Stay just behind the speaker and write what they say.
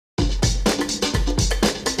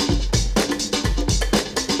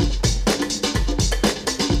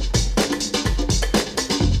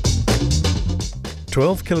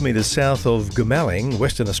12 kilometres south of Goomalling,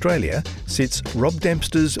 Western Australia, sits Rob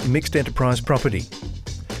Dempster's mixed enterprise property.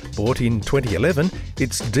 Bought in 2011,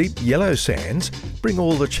 its deep yellow sands bring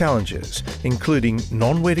all the challenges, including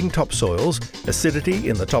non-wetting topsoils, acidity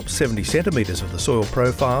in the top 70 centimetres of the soil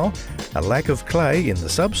profile, a lack of clay in the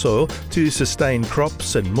subsoil to sustain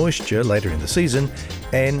crops and moisture later in the season,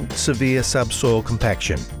 and severe subsoil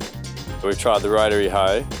compaction. We've tried the rotary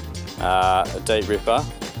hoe, a deep ripper,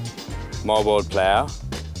 mouldboard plough,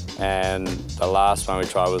 and the last one we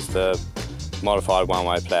tried was the modified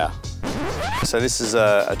one-way plough. So this is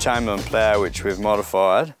a Chamberlain plough which we've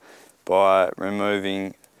modified by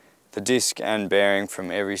removing the disc and bearing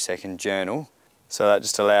from every second journal. So that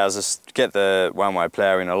just allows us to get the one-way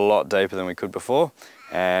plough in a lot deeper than we could before,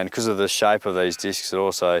 and because of the shape of these discs it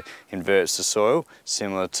also inverts the soil,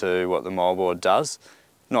 similar to what the mouldboard does.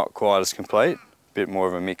 Not quite as complete, a bit more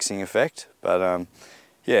of a mixing effect, but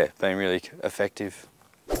yeah, been really effective.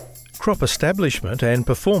 Crop establishment and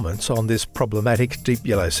performance on this problematic deep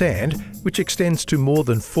yellow sand, which extends to more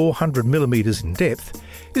than 400 millimetres in depth,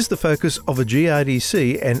 is the focus of a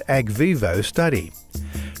GRDC and AgVivo study.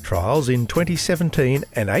 Trials in 2017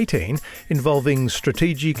 and 18 involving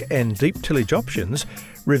strategic and deep tillage options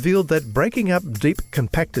revealed that breaking up deep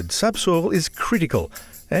compacted subsoil is critical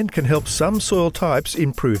and can help some soil types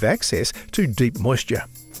improve access to deep moisture.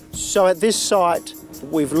 So at this site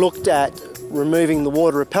we've looked at removing the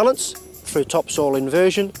water repellents through topsoil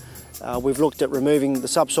inversion. We've looked at removing the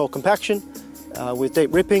subsoil compaction with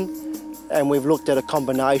deep ripping, and we've looked at a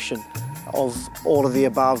combination of all of the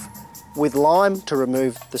above with lime to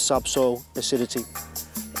remove the subsoil acidity.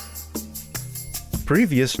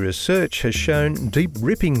 Previous research has shown deep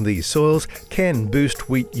ripping these soils can boost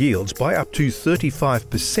wheat yields by up to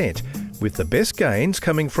 35%, with the best gains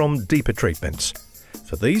coming from deeper treatments.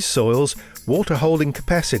 For these soils, water holding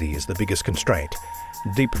capacity is the biggest constraint.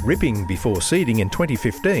 Deep ripping before seeding in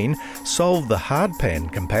 2015 solved the hard pan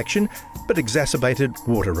compaction but exacerbated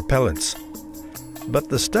water repellence. But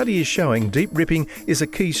the study is showing deep ripping is a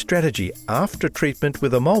key strategy after treatment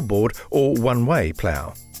with a mouldboard or one-way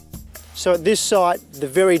plough. So at this site, the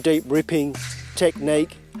very deep ripping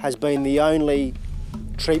technique has been the only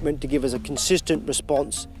treatment to give us a consistent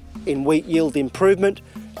response in wheat yield improvement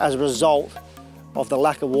as a result of the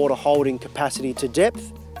lack of water holding capacity to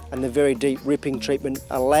depth, and the very deep ripping treatment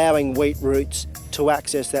allowing wheat roots to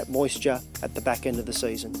access that moisture at the back end of the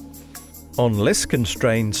season. On less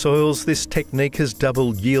constrained soils, this technique has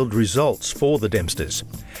doubled yield results for the Dempsters.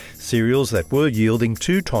 Cereals that were yielding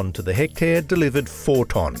 2 tonne to the hectare delivered 4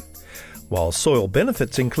 tonne, while soil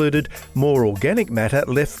benefits included more organic matter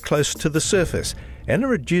left close to the surface and a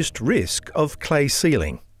reduced risk of clay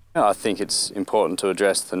sealing. I think it's important to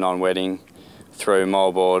address the non-wetting through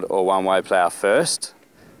mouldboard or one-way plough first,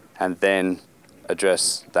 and then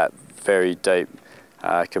address that very deep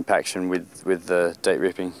compaction with the deep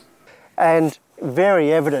ripping. And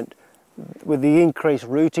very evident with the increased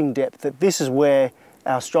rooting depth that this is where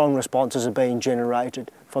our strong responses are being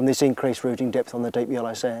generated, from this increased rooting depth on the deep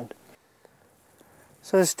yellow sand.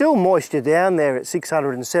 So there's still moisture down there at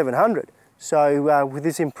 600 and 700. So with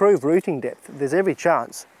this improved rooting depth, there's every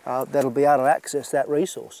chance that'll be able to access that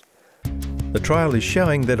resource. The trial is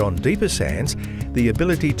showing that on deeper sands, the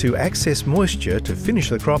ability to access moisture to finish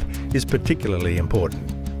the crop is particularly important.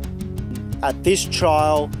 At this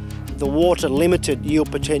trial, the water limited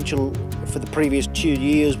yield potential for the previous 2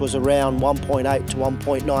 years was around 1.8 to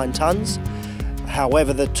 1.9 tonnes.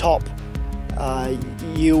 However, the top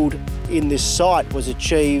yield in this site was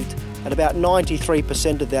achieved at about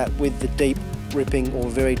 93% of that with the deep ripping or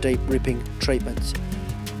very deep ripping treatments,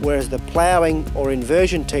 whereas the ploughing or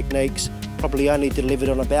inversion techniques probably only delivered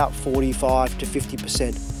on about 45 to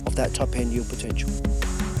 50% of that top end yield potential.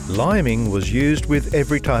 Liming was used with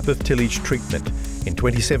every type of tillage treatment. In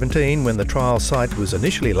 2017, when the trial site was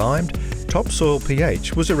initially limed, topsoil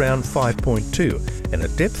pH was around 5.2 and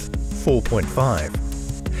at depth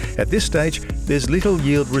 4.5. At this stage, there's little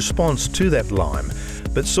yield response to that lime,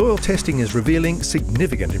 but soil testing is revealing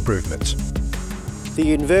significant improvements.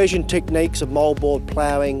 The inversion techniques of mouldboard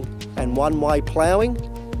ploughing and one-way ploughing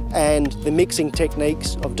and the mixing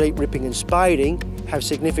techniques of deep ripping and spading have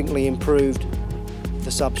significantly improved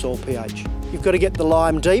the subsoil pH. You've got to get the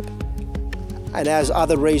lime deep, and as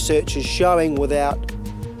other research is showing, without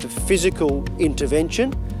the physical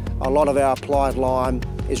intervention, a lot of our applied lime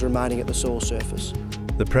is remaining at the soil surface.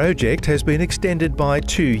 The project has been extended by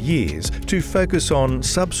 2 years to focus on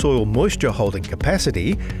subsoil moisture holding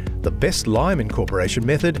capacity, the best lime incorporation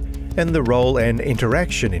method, and the role and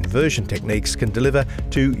interaction inversion techniques can deliver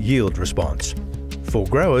to yield response. For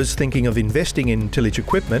growers thinking of investing in tillage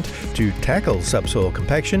equipment to tackle subsoil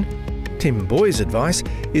compaction, Tim Boy's advice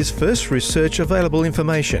is first research available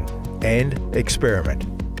information and experiment.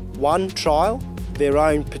 1, trial their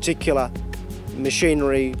own particular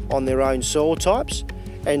machinery on their own soil types,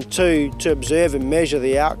 and 2, to observe and measure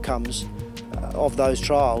the outcomes of those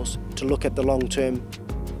trials to look at the long-term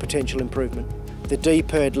potential improvement. The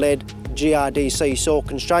DPIRD-led GRDC soil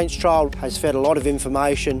constraints trial has fed a lot of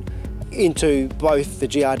information into both the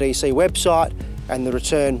GRDC website and the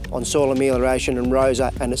return on soil amelioration and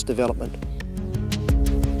ROSA and its development.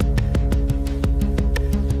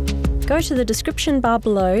 Go to the description bar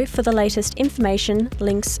below for the latest information,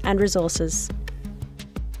 links and resources.